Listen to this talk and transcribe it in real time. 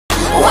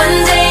One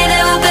day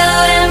they will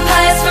build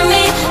empires for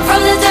me,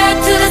 from the dirt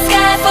to the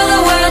sky for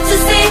the world to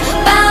see.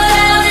 Bow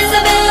down as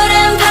they build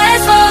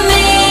empires for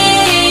me.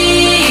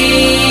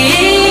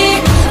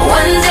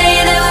 One day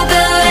they will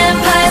build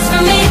empires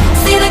for me.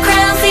 See the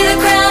crown,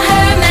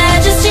 Her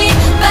Majesty.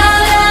 Bow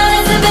down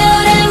as they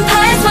build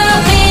empires for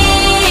me.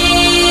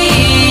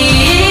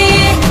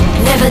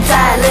 Never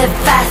die, live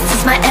fast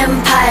is my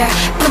empire.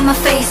 Put my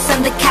face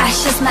on the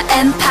cash is my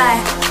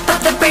empire. Put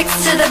the bricks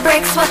to the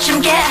bricks, watch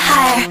them get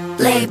higher.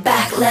 Lay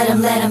back, let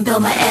them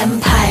build my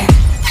empire.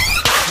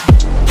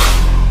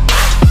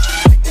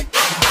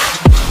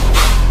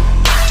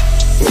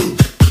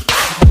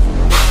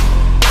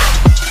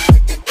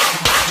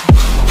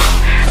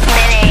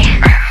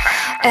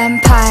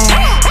 Empire,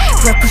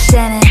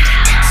 represented.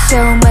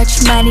 So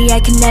much money I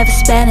can never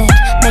spend it.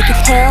 Make it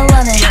hell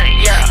on it.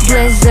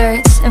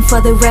 Blizzards, and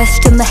for the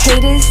rest of my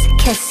haters,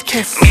 kiss,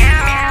 kiss.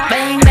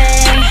 Bang,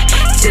 bang,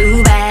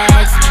 2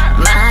 bags,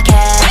 my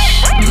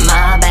cash,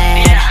 my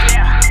bag.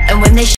 And when they